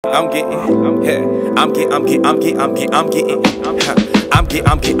I'm getting closer.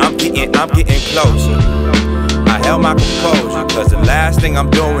 I held my composure, cause the last thing I'm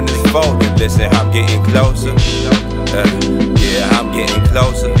doing is folding. Listen, I'm getting closer. Yeah, I'm getting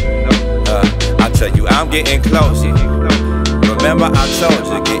closer. I tell you, I'm getting closer. Remember I told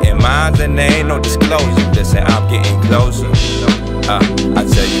you, getting mines and there ain't no disclosure. Listen, I'm getting closer. I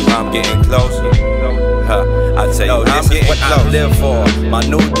tell you, I'm getting closer. I tell you, I'm getting what close. I live for. My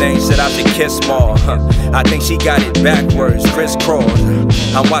new thing said I should kiss more. I think she got it backwards, crisscross.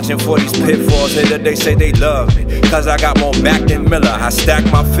 I'm watching for these pitfalls. Here they say they love me, cause I got more back than Miller. I stack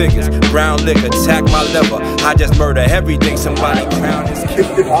my figures, brown liquor, tack my liver. I just murder everything somebody crown his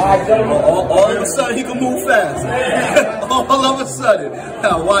kid. All of a sudden he can move fast. All of a sudden.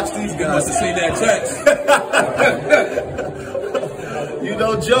 Now watch these guys to see that text. You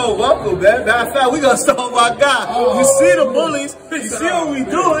know, Joe, welcome, man. Matter of fact, we gonna start with my guy. You see the Bullies, you see what we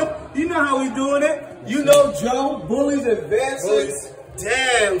doing. You know how we doing it. You know, Joe, Bullies advancing.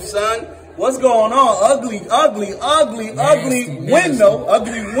 Damn, son. What's going on? Ugly win, though.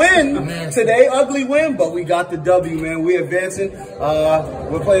 Ugly win today, ugly win. But we got the W, man. We advancing.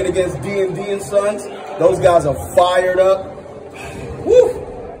 We're playing against D&D and Sons. Those guys are fired up. Woo!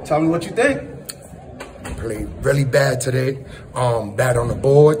 Tell me what you think. Played really bad today, bad on the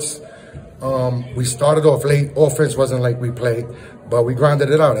boards. We started off late. Offense wasn't like we played, but we grinded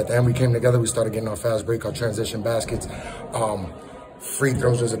it out. At the end, we came together. We started getting our fast break, our transition baskets. Free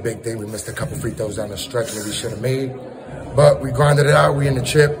throws was a big thing. We missed a couple free throws down the stretch that we should have made, but we grinded it out. We in the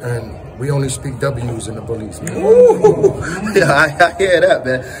chip, and we only speak W's in the Bullies. Ooh. Yeah, I hear that,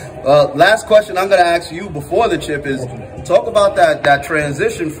 man. Last question I'm going to ask you before the chip is, talk about that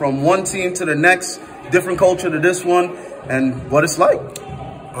transition from one team to the next, different culture to this one, and what it's like.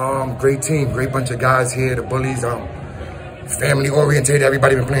 Great team, great bunch of guys here. The Bullies, family oriented.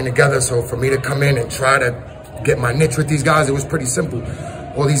 Everybody been playing together. So for me to come in and try to get my niche with these guys, it was pretty simple.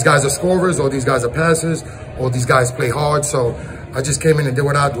 All these guys are scorers. All these guys are passers. All these guys play hard. So I just came in and did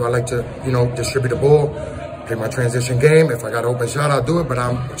what I do. I like to, you know, distribute the ball, play my transition game. If I got an open shot, I'll do it. But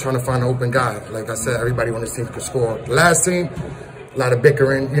I'm trying to find an open guy. Like I said, everybody on this team could score. The last team, a lot of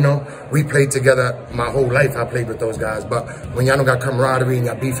bickering, you know. We played together my whole life. I played with those guys. But when y'all don't got camaraderie and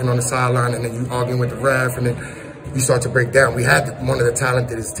y'all beefing on the sideline and then you arguing with the ref and then you start to break down. We had one of the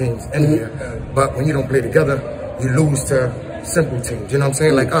talentedest teams in here. But when you don't play together, you lose to simple teams. You know what I'm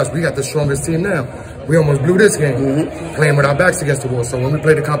saying? Like us, we got the strongest team now. We almost blew this game playing with our backs against the wall. So when we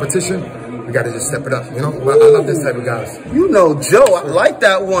play the competition, we got to just step it up, you know? But I love this type of guys. You know, Joe, I like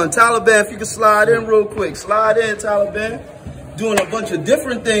that one. Taliban, if you could slide in real quick. Slide in, Taliban. Doing a bunch of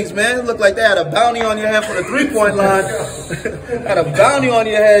different things, man. It looked like they had a bounty on your head for the three-point line. Had a bounty on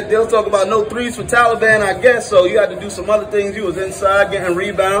your head. They'll talk about no threes for Taliban, I guess. So you had to do some other things. You was inside getting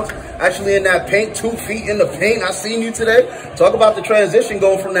rebounds. Actually in that paint, 2 feet in the paint. I seen you today. Talk about the transition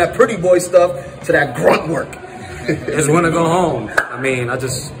going from that pretty boy stuff to that grunt work. Just want to go home. I mean, I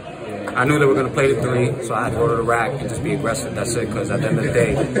knew they were going to play the three, so I had to go to the rack and just be aggressive. That's it, because at the end of the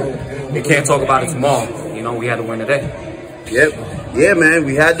day, you can't talk about it tomorrow. You know, we had to win today. Yep. Yeah, man,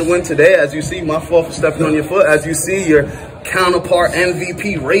 we had to win today. As you see, my fault for stepping on your foot. As you see, your counterpart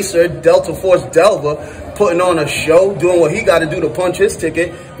MVP racer, Delta Force Delva, putting on a show, doing what he got to do to punch his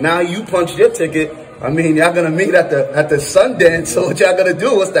ticket. Now you punched your ticket. I mean, y'all going to meet at the Sundance, so what y'all going to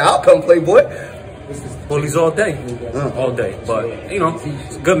do? What's the outcome, Playboy? Bullies all day. All day. But, you know,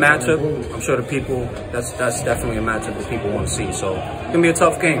 it's a good matchup. I'm sure the people, that's definitely a matchup that people want to see. So it's going to be a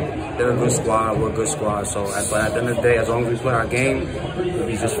tough game. They're a good squad. We're a good squad. So at the end of the day, as long as we play our game, it'll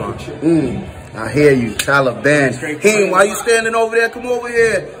be just fun. I hear you, Taliban. Hey, why you standing over there? Come over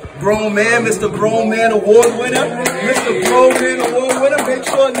here. Grown man, Mr. Grown Man Award winner. Mr. Grown Man Award winner. Make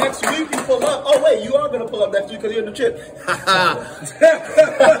sure next week you pull up. Oh, wait, you are going to pull up next week because you're in the chip.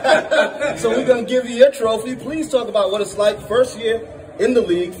 So we're going to give you your trophy. Please talk about what it's like. First year in the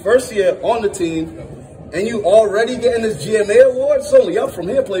league, first year on the team, and you already getting this GMA award? It's only up from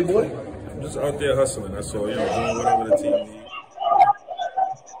here, Playboy. I'm just out there hustling. That's all, you know, doing whatever the team needs.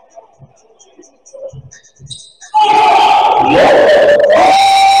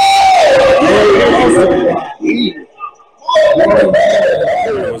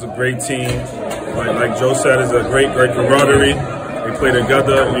 It was a great team. Like Joe said, it's a great camaraderie. We play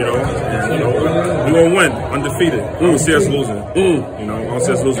together, you know, and, you know, we gonna win, undefeated. I don't see us losing. You know, I don't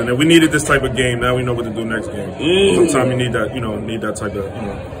see us losing. And we needed this type of game. Now we know what to do next game. Sometimes you need that, you know, type of, you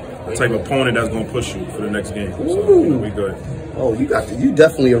know, type of opponent that's gonna push you for the next game. So you know, we good. Oh, you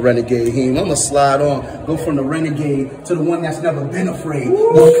definitely a renegade, Heem. I'm gonna slide on, go from the renegade to the one that's never been afraid.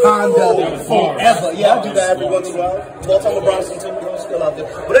 Wakanda forever. Yeah, I do that every once in a while. Baltimore Bronson too. still out there.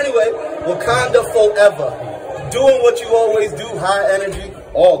 But anyway, Wakanda forever. Doing what you always do, high energy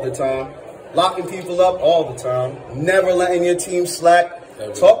all the time. Locking people up all the time. Never letting your team slack.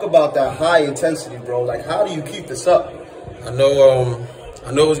 Talk about that high intensity, bro. Like, how do you keep this up? I know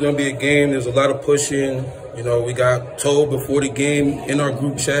it's gonna be a game. There's a lot of pushing. You know, we got told before the game in our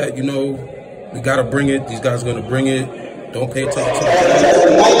group chat, you know, we gotta bring it. These guys are gonna bring it. Don't pay attention to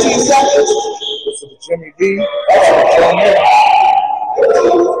it. 19 seconds. This is Jimmy D. This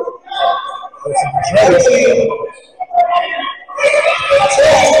is Jimmy.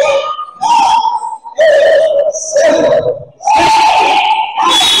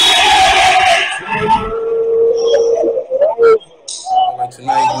 Like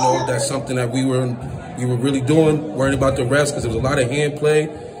tonight, you know, that's something that we were really doing, worrying about the rest, because there was a lot of hand play.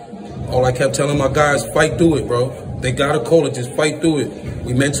 All I kept telling my guys, fight through it, bro. They gotta call it, just fight through it.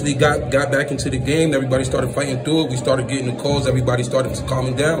 We mentally got back into the game. Everybody started fighting through it. We started getting the calls. Everybody started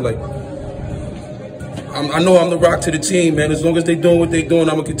calming down. Like, I know I'm the rock to the team, man. As long as they doing what they doing,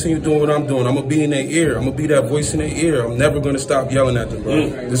 I'm gonna continue doing what I'm doing. I'm gonna be in their ear. I'm gonna be that voice in their ear. I'm never gonna stop yelling at them, bro.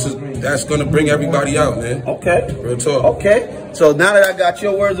 That's gonna bring everybody out, man. Okay. Real talk. Okay. So now that I got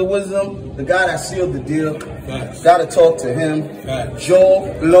your words of wisdom, the guy that sealed the deal, gotta talk to him.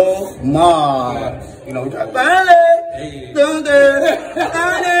 Joe Loma. You know, we got they don't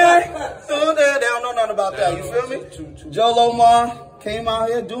know nothing about that. You feel me? Joe Loma came out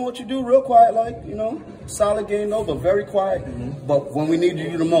here doing what you do, real quiet, like, you know, solid game though, but very quiet. But when we needed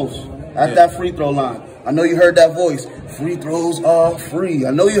you the most, at that free throw line, I know you heard that voice. Free throws are free.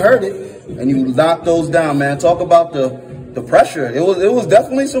 I know you heard it, and you knocked those down, man. Talk about the pressure. It was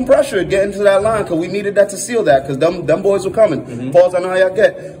definitely some pressure getting to that line, because we needed that to seal that, because them boys were coming. Pause, I know how y'all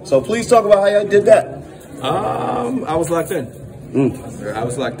get. So please talk about how y'all did that. I was locked in. I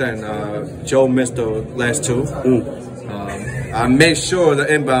was locked in. Joe missed the last two. I made sure the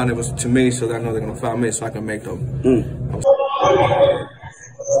inbound it was to me, so that I know they're gonna foul me, so I can make them.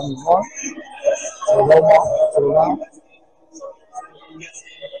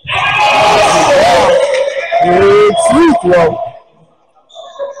 Good free throw.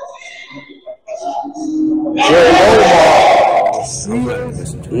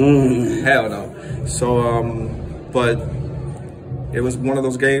 Hell no. So, but it was one of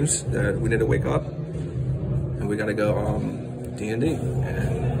those games that we need to wake up, and we gotta go D&D.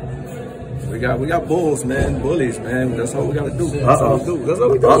 And we got Bulls, man, Bullies, man. That's all we gotta do. That's all we do. That's all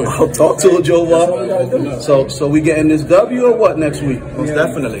we do. Talk to it, Joe. So we getting this W or what next week? Most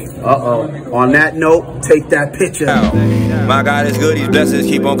definitely. On that note, take that picture. My God is good, these blessings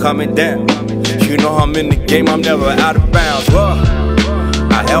keep on coming down. You know I'm in the game, I'm never out of bounds. Whoa.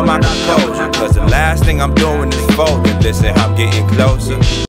 I held my composure, cause the last thing I'm doing is folding. Listen, I'm getting closer.